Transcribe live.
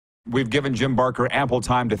We've given Jim Barker ample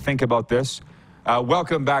time to think about this.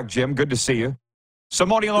 Welcome back, Jim. Good to see you.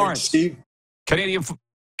 Simone Lawrence, Steve.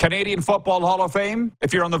 Canadian Football Hall of Fame.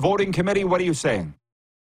 If you're on the voting committee, what are you saying?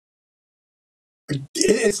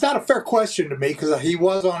 It's not a fair question to me because he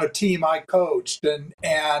was on a team I coached,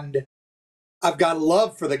 and I've got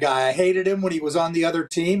love for the guy. I hated him when he was on the other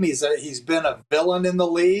team. He's been a villain in the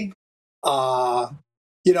league.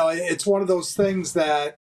 It's one of those things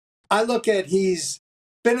that I look at. He's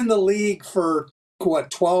been in the league for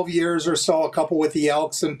 12 years or so, a couple with the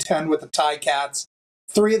Elks and 10 with the Ticats.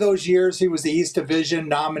 3 of those years he was the East Division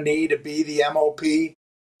nominee to be the MOP. He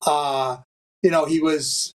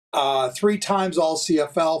was 3 times All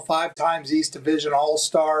CFL, 5 times East Division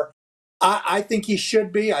All-Star. I think he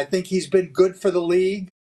should be. I think he's been good for the league.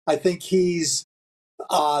 I think he's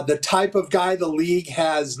the type of guy the league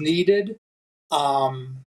has needed.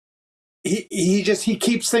 He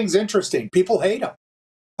keeps things interesting. People hate him.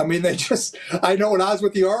 I mean, I know when I was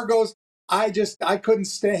with the Argos, I couldn't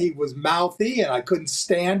stand, he was mouthy and I couldn't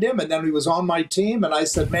stand him. And then he was on my team and I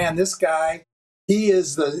said, man, this guy, he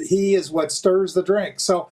is what stirs the drink.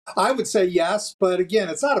 So I would say yes, but again,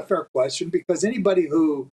 it's not a fair question because anybody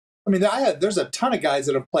who, there's a ton of guys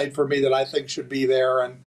that have played for me that I think should be there.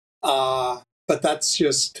 And, but that's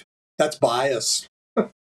bias.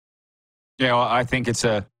 I think it's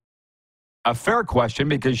a fair question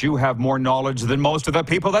because you have more knowledge than most of the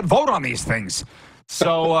people that vote on these things.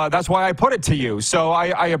 So that's why I put it to you. So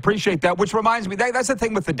I appreciate that, which reminds me, that's the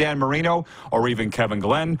thing with the Dan Marino or even Kevin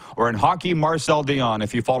Glenn or in hockey, Marcel Dion,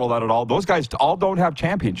 if you follow that at all. Those guys all don't have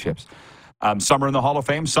championships. Some are in the Hall of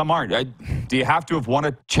Fame, some aren't. Do you have to have won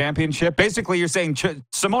a championship? Basically, you're saying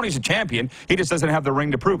Simone's a champion. He just doesn't have the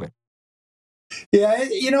ring to prove it. Yeah,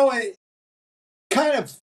 it's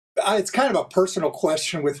kind of a personal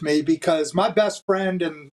question with me because my best friend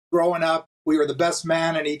and growing up, we were the best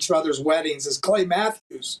man in each other's weddings is Clay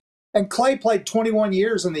Matthews. And Clay played 21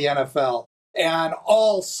 years in the NFL and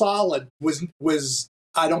all solid was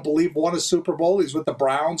I don't believe won a Super Bowl. He's with the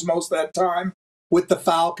Browns most of that time, with the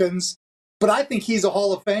Falcons. But I think he's a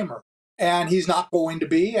Hall of Famer. And he's not going to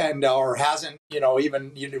be or hasn't,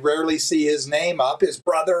 even you rarely see his name up. His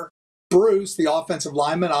brother, Bruce, the offensive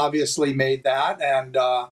lineman, obviously made that. And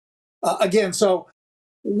again, so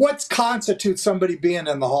what constitutes somebody being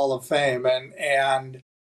in the Hall of Fame? And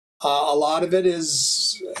a lot of it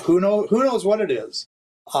is who knows what it is.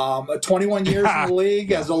 21 years in the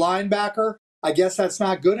league as a linebacker, I guess that's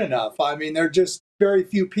not good enough. I mean, there are just very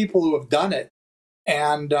few people who have done it.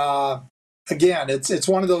 And again, it's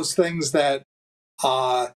one of those things that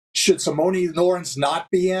should Simone Lawrence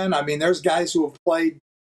not be in? I mean, there's guys who have played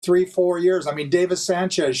 3-4 years. I mean, Davis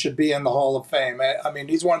Sanchez should be in the Hall of Fame. I mean,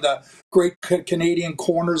 he's one of the great Canadian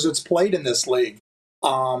corners that's played in this league,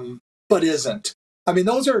 but isn't. I mean,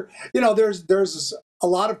 those are, there's a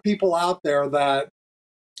lot of people out there that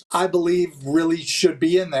I believe really should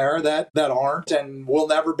be in there that aren't and will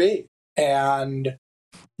never be. And,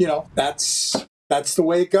 that's the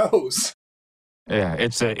way it goes. Yeah,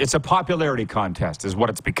 it's a popularity contest is what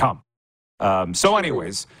it's become. So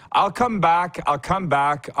anyways, I'll come back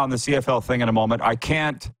on the CFL thing in a moment. I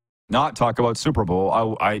can't not talk about Super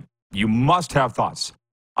Bowl. You must have thoughts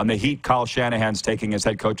on the heat Kyle Shanahan's taking as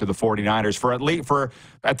head coach of the 49ers for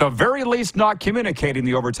at the very least not communicating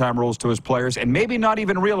the overtime rules to his players and maybe not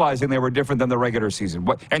even realizing they were different than the regular season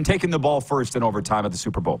and taking the ball first in overtime at the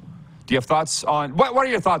Super Bowl. Do you have thoughts on what are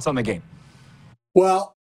your thoughts on the game?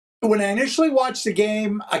 Well, when I initially watched the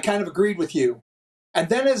game, I kind of agreed with you. And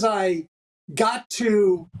then as I got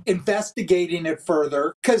to investigating it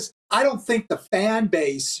further, because I don't think the fan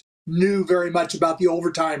base knew very much about the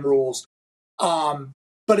overtime rules.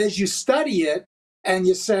 But as you study it and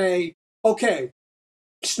you say, okay,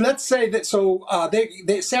 let's say that,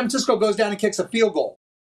 San Francisco goes down and kicks a field goal.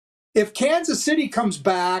 If Kansas City comes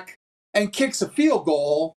back and kicks a field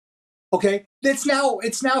goal, okay, it's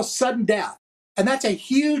now sudden death. And that's a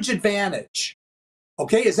huge advantage.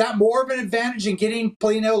 Okay, is that more of an advantage in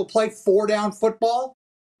being able to play 4-down football?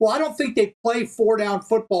 Well, I don't think they play 4-down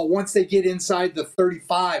football once they get inside the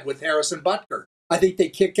 35 with Harrison Butker. I think they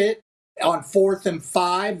kick it on 4th and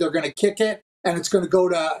 5. They're going to kick it, and it's going to go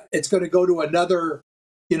to another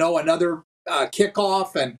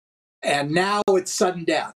kickoff, and now it's sudden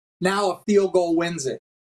death. Now a field goal wins it.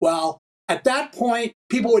 Well, at that point,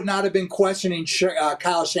 people would not have been questioning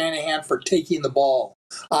Kyle Shanahan for taking the ball.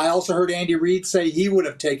 I also heard Andy Reid say he would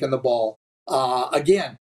have taken the ball.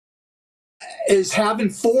 Again, is having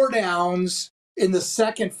 4 downs in the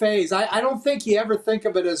second phase. I don't think you ever think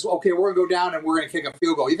of it as, okay, we're going to go down and we're going to kick a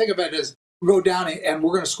field goal. You think of it as we go down and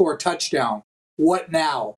we're going to score a touchdown. What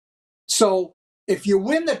now? So if you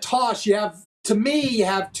win the toss, you have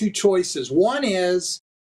two choices. One is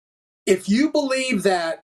if you believe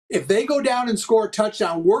that if they go down and score a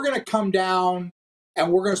touchdown, we're going to come down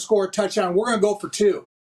and we're going to score a touchdown. We're going to go for 2,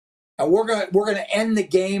 and we're going to end the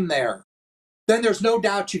game there. Then there's no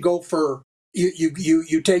doubt you go for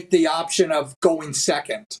you take the option of going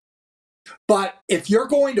second. But if you're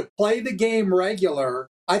going to play the game regular,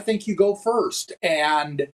 I think you go first.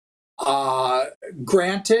 And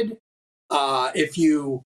granted, if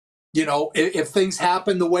things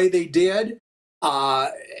happen the way they did,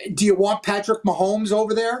 do you want Patrick Mahomes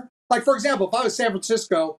over there? Like, for example, if I was San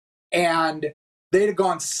Francisco and they'd have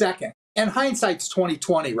gone second, and hindsight's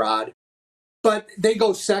 20/20, Rod, but they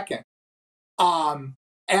go second.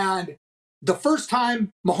 And the first time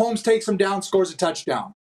Mahomes takes them down, scores a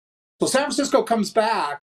touchdown. So San Francisco comes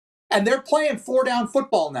back, and they're playing 4-down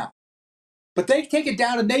football now. But they take it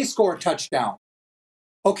down and they score a touchdown.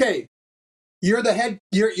 Okay, you're the head,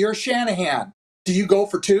 you're Shanahan. Do you go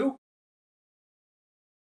for 2?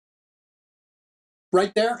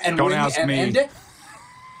 Right there and Don't win ask and me. End it?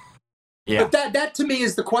 Yeah. But that to me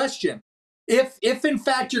is the question. If in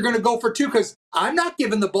fact you're going to go for 2, because I'm not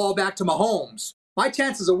giving the ball back to Mahomes. My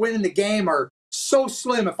chances of winning the game are so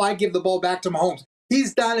slim if I give the ball back to Mahomes.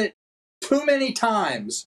 He's done it too many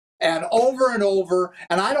times and over,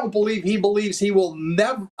 and I don't believe he believes he will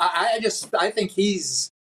never. I just think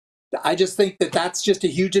that that's just a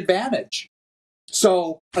huge advantage.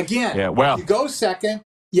 So again, you go second,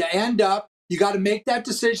 you end up, you got to make that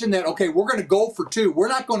decision that, okay, we're going to go for 2. We're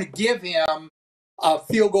not going to give him a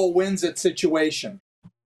field goal wins it situation.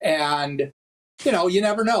 And, you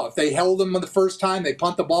never know. If they held him the first time, they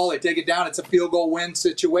punt the ball, they take it down, it's a field goal win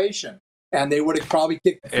situation. And they would have probably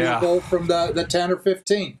kicked the field goal from the 10 or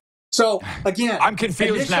 15. So, again, I'm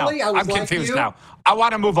confused now. I'm confused now. I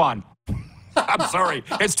want to move on. I'm sorry.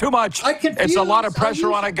 It's too much. It's a lot of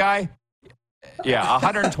pressure on a guy. Yeah,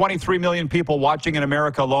 123 million people watching in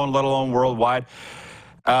America alone, let alone worldwide.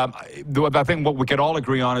 I think what we can all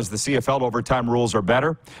agree on is the CFL overtime rules are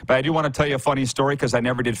better. But I do want to tell you a funny story because I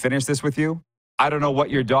never did finish this with you. I don't know what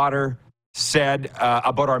your daughter said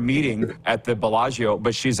about our meeting at the Bellagio,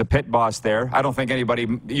 but she's a pit boss there. I don't think anybody,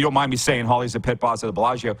 you don't mind me saying Holly's a pit boss at the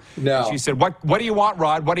Bellagio. No. And she said, what do you want,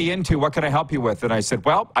 Rod? What are you into? What can I help you with? And I said,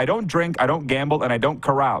 well, I don't drink, I don't gamble, and I don't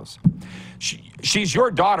carouse. She's your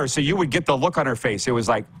daughter, so you would get the look on her face. It was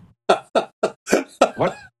like,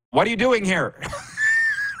 what are you doing here?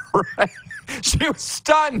 Right? She was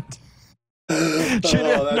stunned. She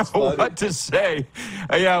didn't know what to say.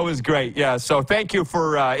 Yeah, it was great. Yeah, so thank you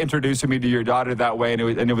for introducing me to your daughter that way, and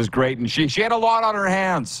it was great. And she had a lot on her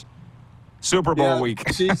hands. Super Bowl week.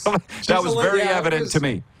 That was very evident to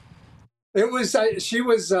me. It was.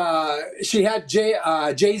 She had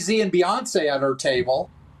Jay-Z and Beyonce at her table,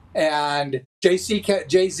 and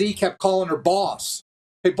Jay-Z kept calling her boss.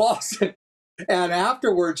 Hey, boss. And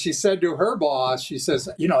afterwards, she said to her boss, she says,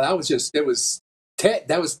 that was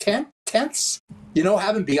tense,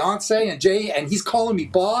 having Beyonce and Jay, and he's calling me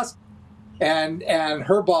boss. And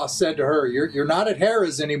her boss said to her, you're not at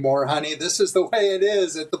Harrah's anymore, honey. This is the way it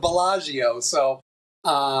is at the Bellagio. So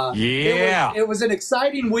it was an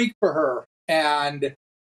exciting week for her. And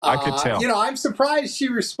I could tell. I'm surprised she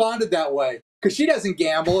responded that way because she doesn't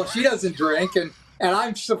gamble, she doesn't drink, and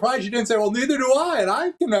I'm surprised you didn't say, well, neither do I, and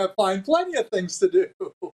I can find plenty of things to do.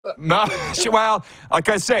 No, like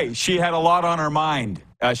I say, she had a lot on her mind.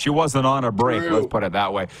 She wasn't on a break, let's put it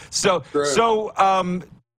that way. So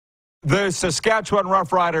the Saskatchewan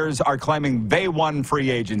Roughriders are claiming they won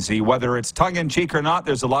free agency. Whether it's tongue-in-cheek or not,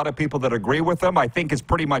 there's a lot of people that agree with them. I think it's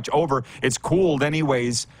pretty much over. It's cooled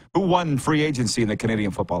anyways. Who won free agency in the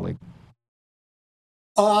Canadian Football League?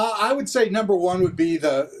 I would say number one would be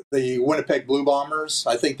the Winnipeg Blue Bombers.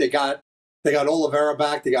 I think they got Oliveira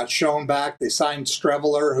back. They got Schoen back. They signed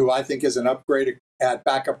Streveler, who I think is an upgrade at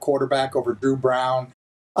backup quarterback over Drew Brown.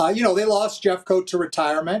 They lost Jeffcoat to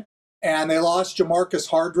retirement, and they lost Jamarcus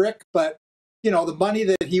Hardrick. But the money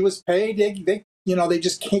that he was paid, they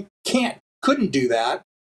just couldn't do that.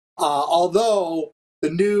 Although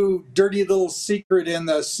the new dirty little secret in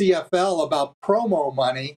the CFL about promo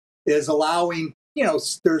money is allowing.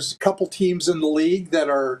 There's a couple teams in the league that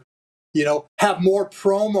are, have more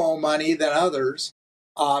promo money than others.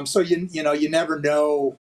 So you never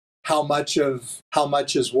know how much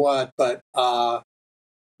is what. But so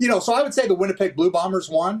I would say the Winnipeg Blue Bombers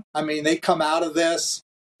won. I mean, they come out of this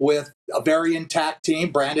with a very intact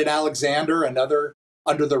team. Brandon Alexander, another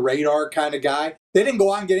under the radar kind of guy. They didn't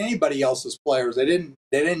go out and get anybody else's players. They didn't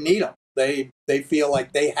need them. They feel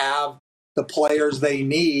like they have the players they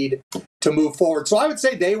need to move forward. So I would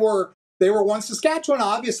say they were they were one. Saskatchewan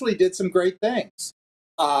obviously did some great things.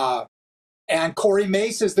 And Corey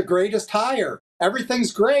Mace is the greatest hire.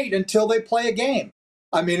 Everything's great until they play a game.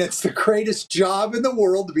 I mean, it's the greatest job in the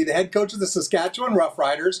world to be the head coach of the Saskatchewan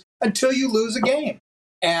Roughriders until you lose a game.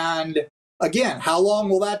 And again, how long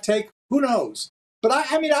will that take? Who knows? But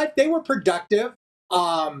they were productive.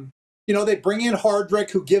 They bring in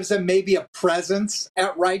Hardrick, who gives them maybe a presence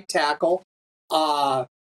at right tackle.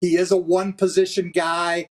 He is a one position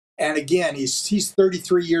guy. And again, he's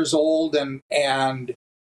 33 years old and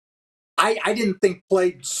I didn't think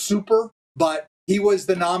played super, but he was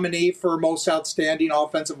the nominee for most outstanding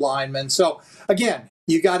offensive lineman. So again,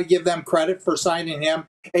 you got to give them credit for signing him.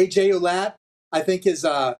 AJ Ouellette, I think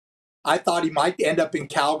I thought he might end up in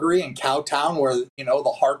Calgary and Cowtown, where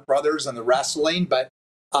the Hart brothers and the wrestling, but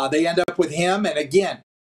they end up with him. And again,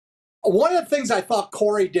 one of the things I thought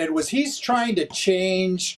Corey did was he's trying to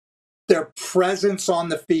change their presence on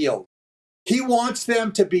the field. He wants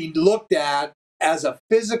them to be looked at as a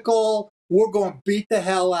physical, we're going to beat the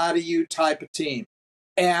hell out of you type of team.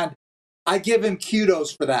 And I give him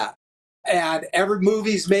kudos for that. And every move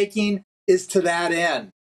he's making is to that end.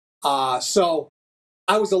 So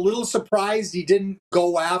I was a little surprised he didn't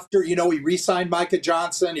go after, he re-signed Micah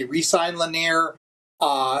Johnson, he re-signed Lanier,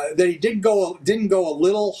 that he didn't go a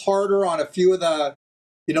little harder on a few of the,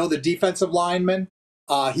 the defensive linemen.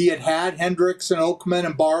 He had Hendricks and Oakman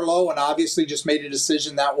and Barlow, and obviously just made a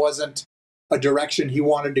decision that wasn't a direction he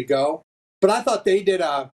wanted to go. But I thought they did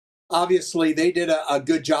a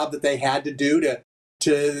good job that they had to do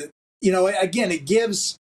to again, it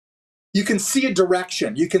gives, you can see a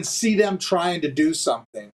direction. You can see them trying to do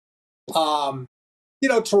something.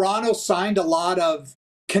 Toronto signed a lot of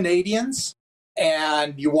Canadians,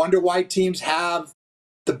 and you wonder why teams have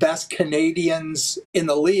the best Canadians in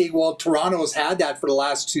the league. Well, Toronto's had that for the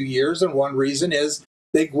last 2 years, and one reason is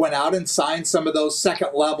they went out and signed some of those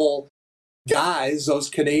second-level guys, those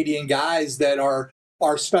Canadian guys that are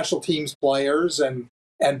special teams players and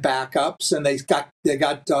backups, and they got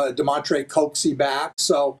Demontre Coxey back,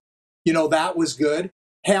 so that was good.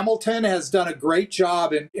 Hamilton has done a great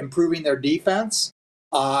job in improving their defense.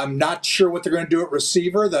 I'm not sure what they're going to do at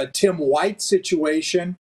receiver. The Tim White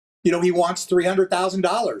situation, he wants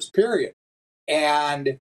 $300,000, period,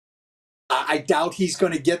 and I doubt he's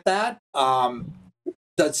going to get that.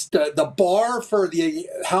 The bar for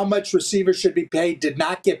how much receivers should be paid did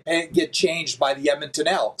not get changed by the Edmonton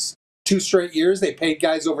Elks. 2 straight years they paid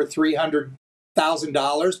guys over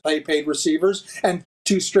 $300,000, paid receivers, and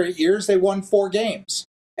 2 straight years they won 4 games.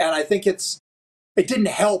 And I think it didn't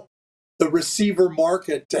help the receiver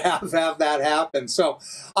market to have that happen. So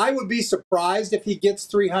I would be surprised if he gets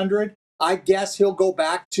 300. I guess he'll go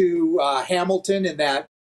back to Hamilton in that,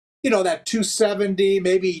 that 270,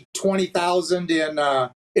 maybe 20,000 in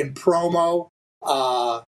promo,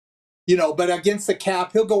 but against the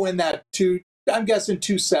cap, he'll go in that I'm guessing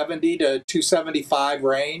 270 to 275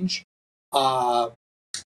 range. But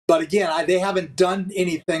again, they haven't done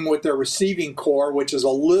anything with their receiving core, which is a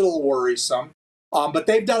little worrisome. But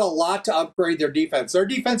they've done a lot to upgrade their defense. Their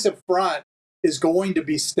defensive front is going to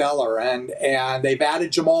be stellar, and they've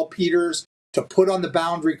added Jamal Peters to put on the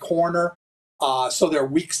boundary corner. So the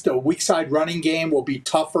weak side running game will be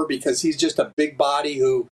tougher because he's just a big body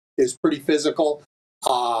who is pretty physical.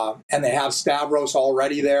 And they have Stavros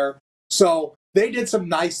already there. So they did some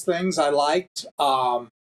nice things I liked.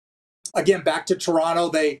 Again, back to Toronto,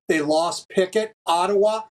 they lost Pickett.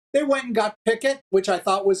 Ottawa, they went and got Pickett, which I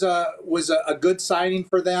thought was a good signing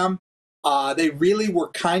for them. They really were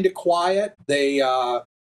kind of quiet. They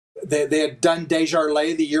had done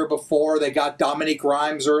Desjardins the year before. They got Dominique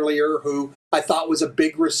Rhymes earlier, who I thought was a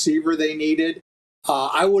big receiver they needed.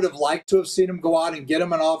 I would have liked to have seen him go out and get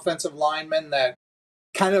him an offensive lineman that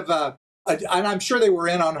kind of and I'm sure they were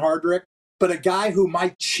in on Hardrick, but a guy who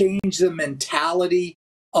might change the mentality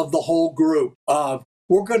of the whole group of,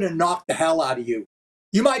 we're going to knock the hell out of you.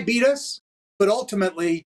 You might beat us, but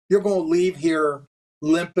ultimately you're going to leave here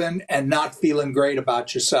limping and not feeling great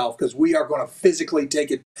about yourself because we are going to physically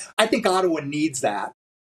take it. I think Ottawa needs that.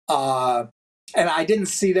 And I didn't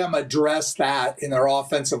see them address that in their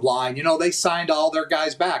offensive line. They signed all their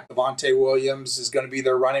guys back. Devontae Williams is going to be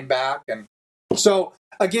their running back. And so,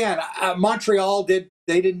 again, Montreal they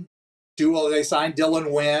signed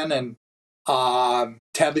Dylan Wynn and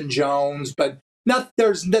Tevin Jones, but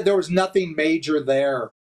there was nothing major there.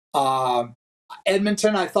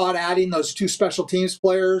 Edmonton, I thought adding those 2 special teams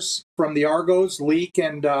players from the Argos, Leak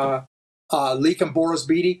and Boris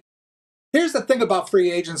Beatty. Here's the thing about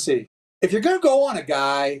free agency. If you're going to go on a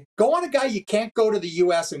guy you can't go to the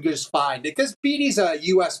U.S. and just find it, because Beatty's a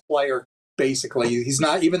U.S. player basically. He's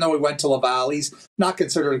not, even though he went to Laval, he's not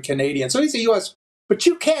considered a Canadian. So he's a U.S., but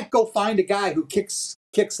you can't go find a guy who kicks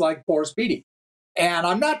like Boris Bede. And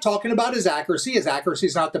I'm not talking about his accuracy. His accuracy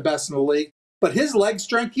is not the best in the league. But his leg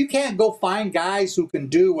strength, you can't go find guys who can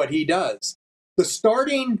do what he does. The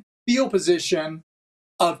starting field position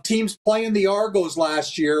of teams playing the Argos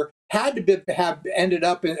last year had to have ended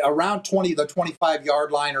up in around the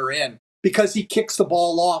 25-yard line or in, because he kicks the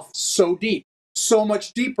ball off so deep, so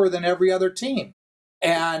much deeper than every other team.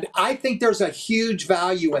 And I think there's a huge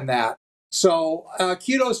value in that. So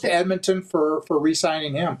kudos to Edmonton for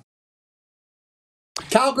re-signing him.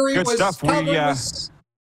 Calgary Good was stuff.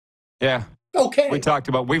 Yeah. Okay. We talked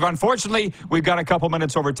about. We've got a couple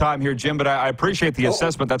minutes over time here, Jim, but I appreciate the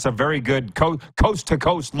assessment. That's a very good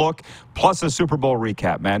coast-to-coast look, plus a Super Bowl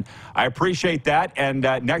recap, man. I appreciate that, and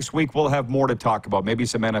next week we'll have more to talk about, maybe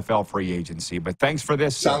some NFL free agency. But thanks for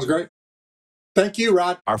this. Sounds great. Thank you,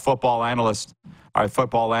 Rod. Our football analyst,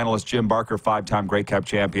 Jim Barker, 5-time Grey Cup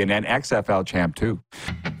champion and XFL champ, too.